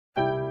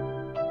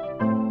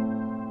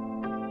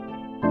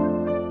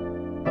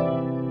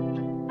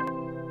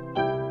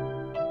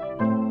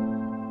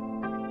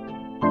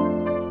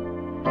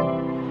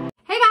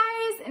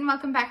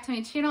welcome back to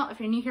my channel. If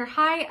you're new here,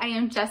 hi, I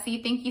am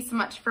Jessi. Thank you so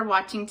much for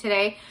watching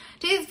today.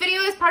 Today's video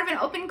is part of an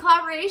open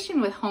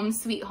collaboration with Home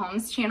Sweet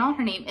Homes channel.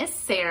 Her name is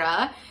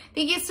Sarah.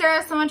 Thank you,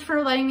 Sarah, so much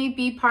for letting me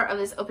be part of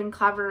this open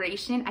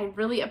collaboration. I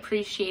really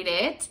appreciate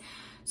it.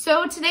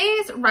 So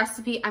today's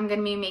recipe, I'm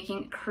gonna be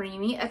making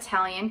creamy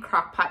Italian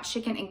crock-pot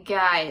chicken. And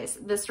guys,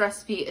 this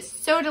recipe is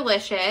so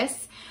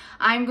delicious.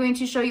 I'm going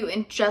to show you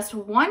in just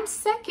 1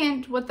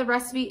 second what the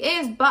recipe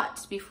is,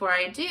 but before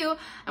I do,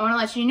 I wanna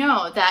let you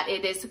know that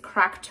it is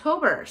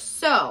Crocktober.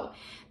 So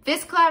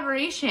this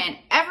collaboration,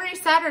 every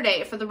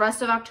Saturday for the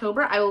rest of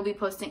October, I will be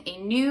posting a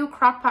new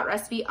crock-pot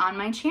recipe on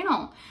my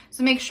channel.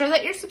 So make sure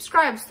that you're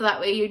subscribed so that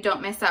way you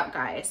don't miss out,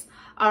 guys.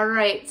 All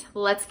right,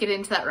 let's get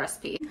into that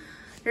recipe.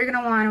 You're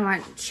gonna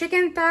want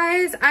chicken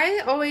thighs. I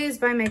always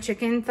buy my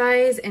chicken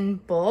thighs in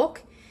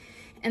bulk,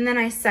 and then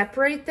I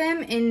separate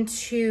them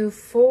into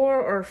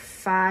 4 or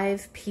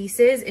 5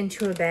 pieces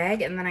into a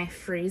bag, and then I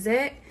freeze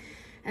it.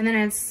 And then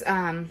it's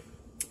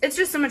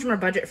just so much more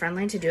budget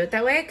friendly to do it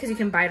that way because you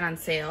can buy it on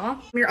sale.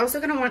 You're also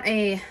gonna want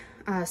a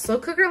slow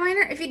cooker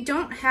liner. If you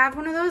don't have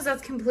one of those,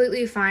 that's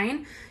completely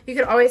fine. You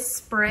could always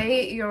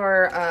spray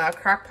your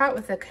crock pot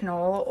with a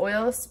canola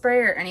oil spray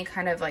or any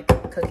kind of like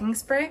cooking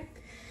spray.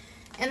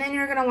 And then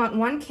you're gonna want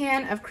 1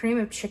 can of cream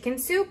of chicken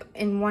soup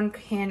and 1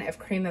 can of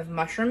cream of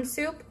mushroom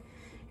soup.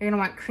 You're gonna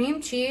want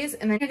cream cheese,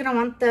 and then you're gonna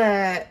want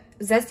the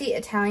zesty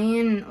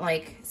Italian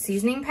like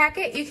seasoning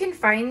packet. You can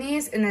find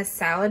these in the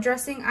salad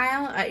dressing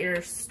aisle at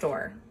your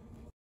store.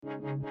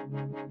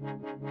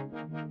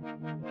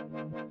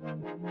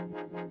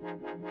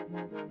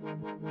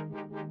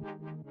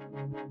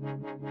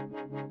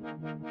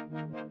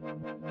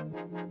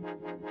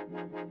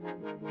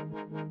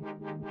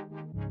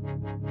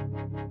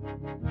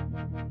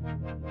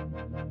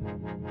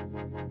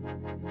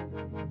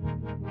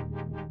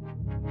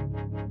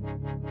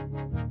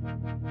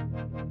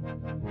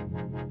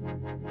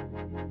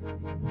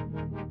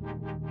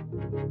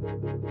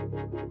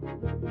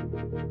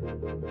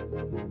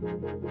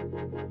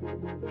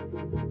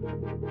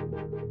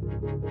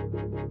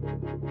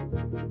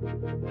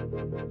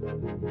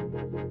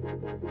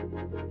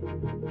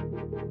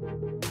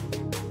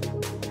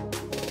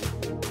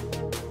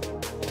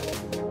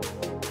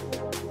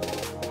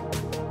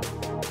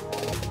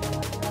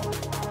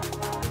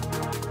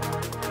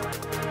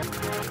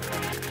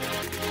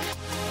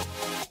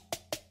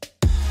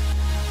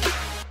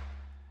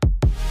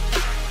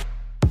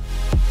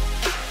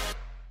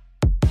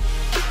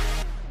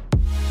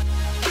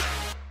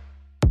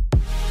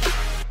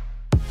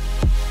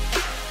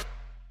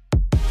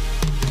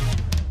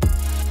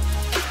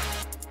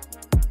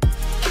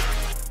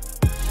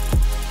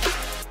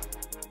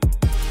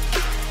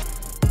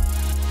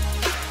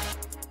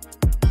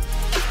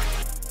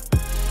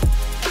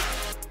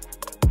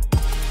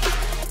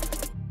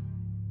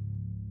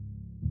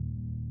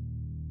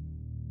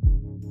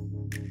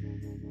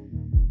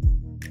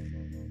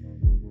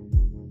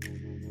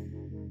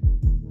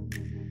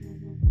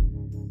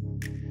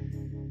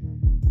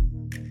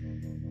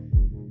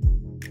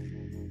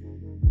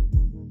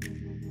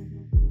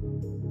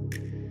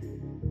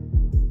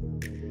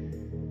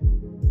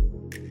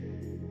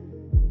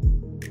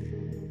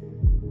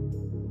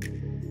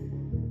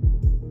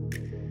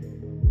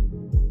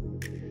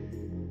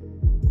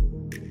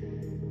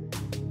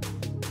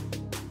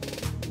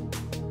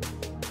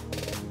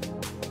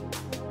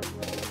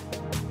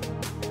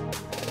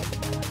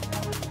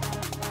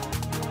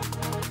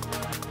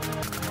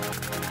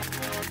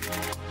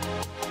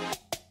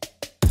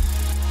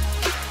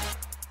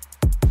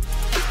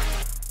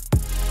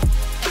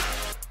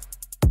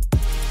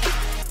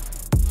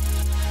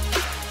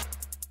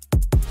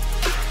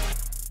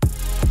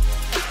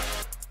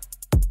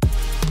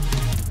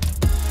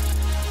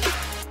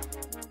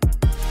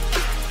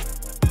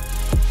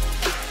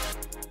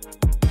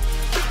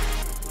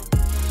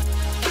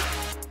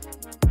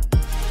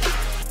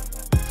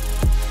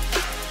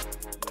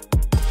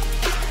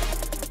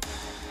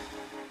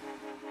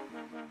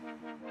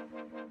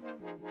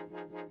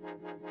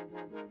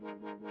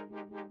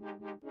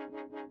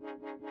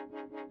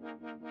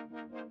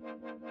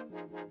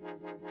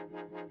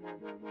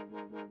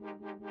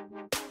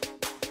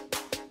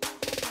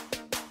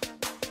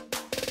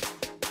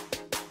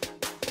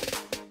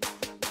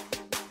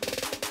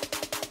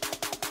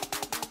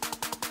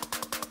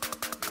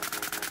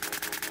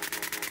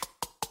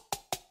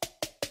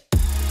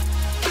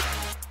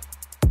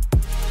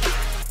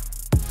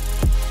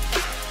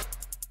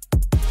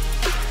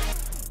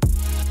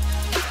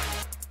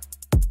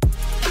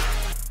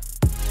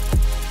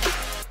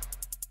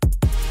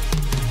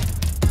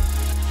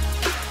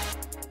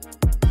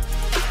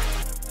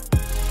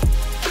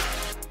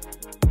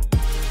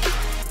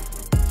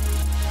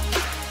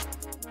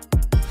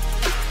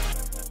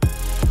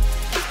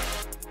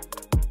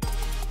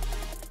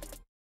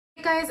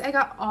 Guys, I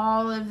got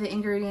all of the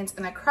ingredients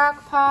in the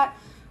crock pot.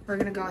 We're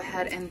gonna go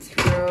ahead and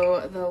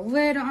throw the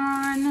lid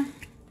on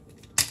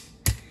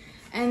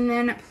and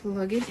then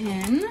plug it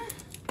in.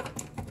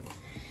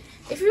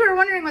 If you were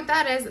wondering what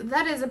that is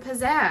a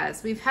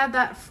pizzazz. We've had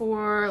that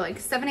for like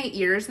 7-8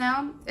 years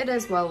now. It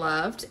is well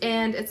loved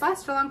and it's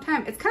lasted a long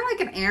time. It's kind of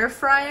like an air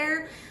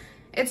fryer.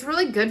 It's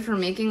really good for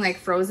making like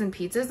frozen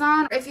pizzas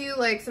on. If you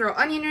like throw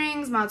onion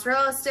rings,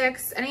 mozzarella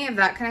sticks, any of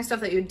that kind of stuff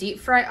that you deep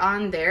fry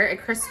on there, it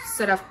crisps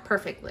it up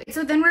perfectly.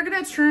 So then we're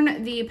gonna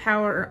turn the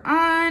power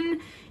on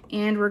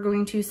and we're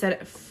going to set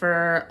it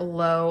for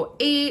low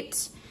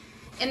 8.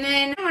 And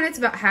then when it's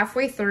about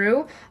halfway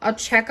through, I'll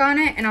check on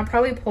it and I'll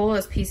probably pull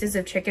those pieces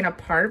of chicken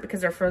apart because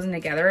they're frozen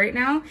together right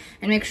now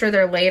and make sure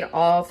they're laid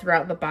all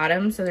throughout the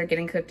bottom so they're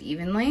getting cooked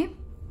evenly.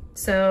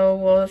 So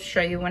we'll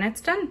show you when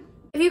it's done.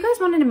 If you guys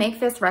wanted to make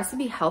this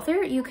recipe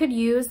healthier, you could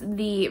use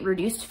the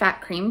reduced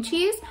fat cream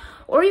cheese,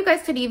 or you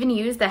guys could even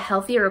use the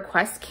Healthier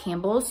Request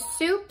Campbell's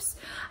soups.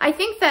 I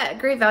think that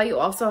Great Value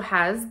also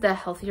has the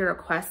Healthier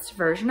Request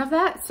version of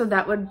that, so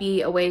that would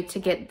be a way to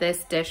get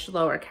this dish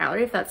lower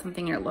calorie if that's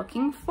something you're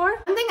looking for.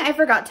 One thing I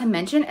forgot to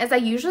mention is I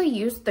usually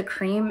use the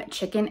cream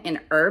chicken and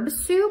herb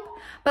soup,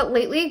 but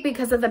lately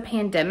because of the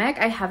pandemic,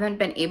 I haven't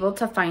been able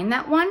to find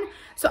that one.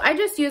 So I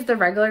just use the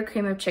regular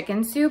cream of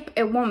chicken soup.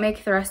 It won't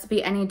make the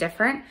recipe any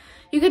different.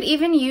 You could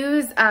even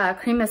use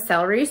cream of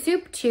celery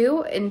soup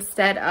too,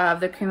 instead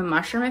of the cream of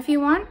mushroom if you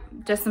want.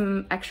 Just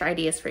some extra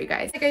ideas for you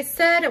guys. Like I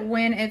said,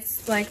 when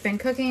it's like been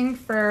cooking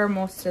for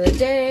most of the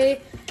day,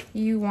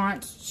 you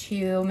want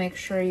to make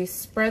sure you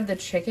spread the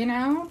chicken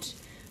out.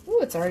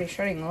 Ooh, it's already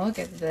shredding. Look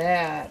at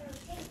that.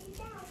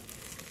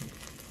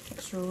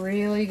 Looks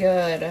really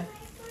good.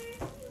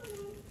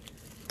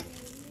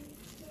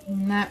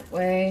 And that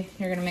way,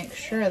 you're gonna make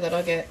sure that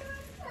it'll get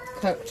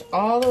cooked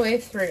all the way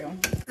through.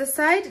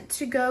 Decide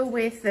to go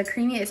with the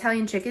creamy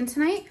Italian chicken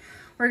tonight.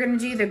 We're gonna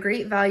do the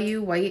Great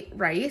Value white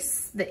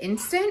rice, the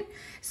instant.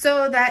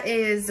 So that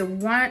is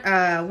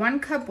 1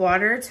 cup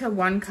water to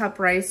 1 cup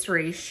rice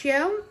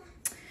ratio.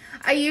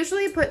 I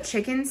usually put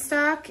chicken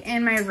stock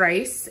in my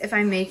rice if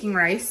I'm making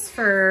rice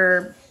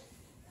for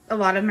a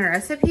lot of my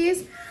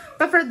recipes.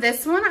 But for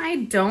this one, I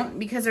don't,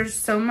 because there's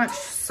so much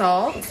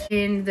salt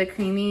in the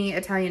creamy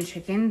Italian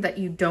chicken that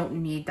you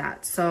don't need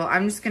that. So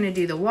I'm just gonna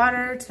do the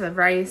water to the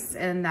rice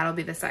and that'll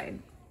be the side.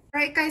 All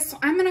right guys, so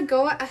I'm gonna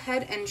go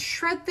ahead and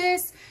shred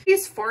this.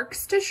 Use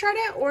forks to shred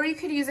it, or you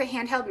could use a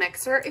handheld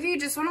mixer. If you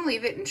just wanna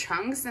leave it in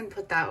chunks and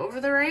put that over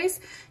the rice,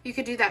 you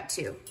could do that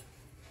too.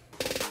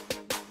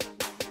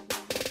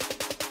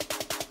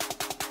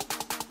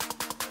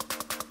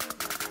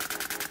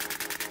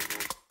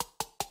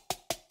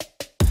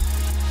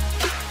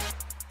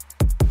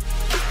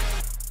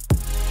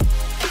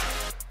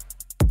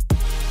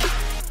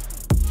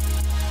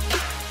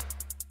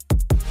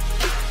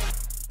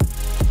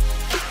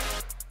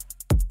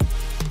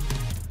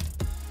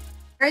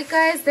 Alright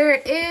guys, there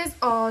it is,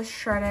 all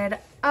shredded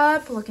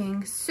up,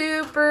 looking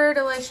super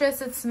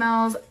delicious. It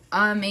smells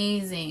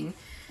amazing.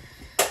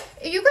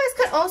 You guys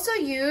could also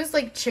use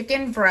like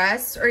chicken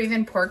breasts or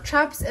even pork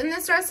chops in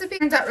this recipe. It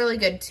turns out really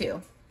good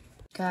too.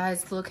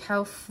 Guys, look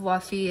how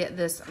fluffy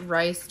this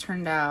rice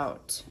turned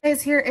out.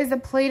 Guys, here is a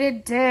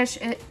plated dish.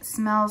 It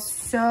smells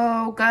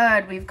so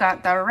good. We've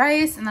got the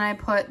rice and then I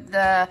put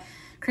the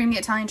creamy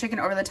Italian chicken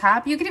over the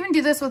top. You could even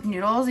do this with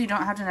noodles. You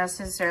don't have to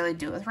necessarily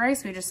do it with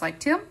rice. We just like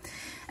to.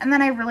 And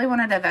then I really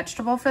wanted a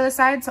vegetable for the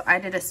side, so I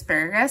did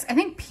asparagus. I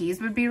think peas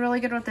would be really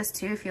good with this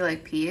too if you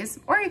like peas.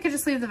 Or you could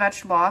just leave the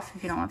vegetable off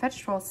if you don't want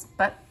vegetables,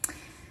 but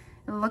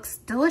it looks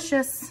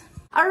delicious.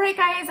 All right,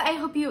 guys, I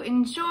hope you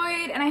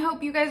enjoyed, and I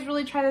hope you guys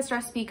really try this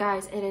recipe,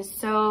 guys. It is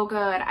so good.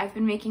 I've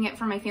been making it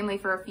for my family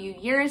for a few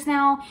years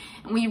now,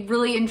 and we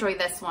really enjoy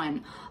this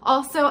one.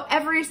 Also,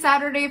 every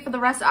Saturday for the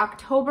rest of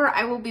October,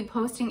 I will be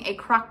posting a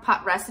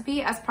Crockpot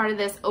recipe as part of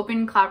this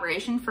open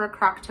collaboration for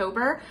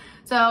Crocktober.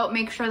 So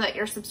make sure that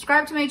you're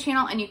subscribed to my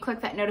channel and you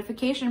click that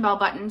notification bell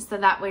button so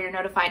that way you're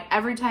notified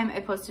every time I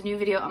post a new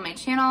video on my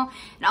channel.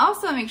 And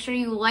also make sure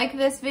you like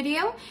this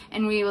video,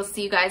 and we will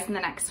see you guys in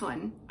the next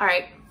one. All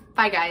right,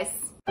 bye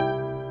guys.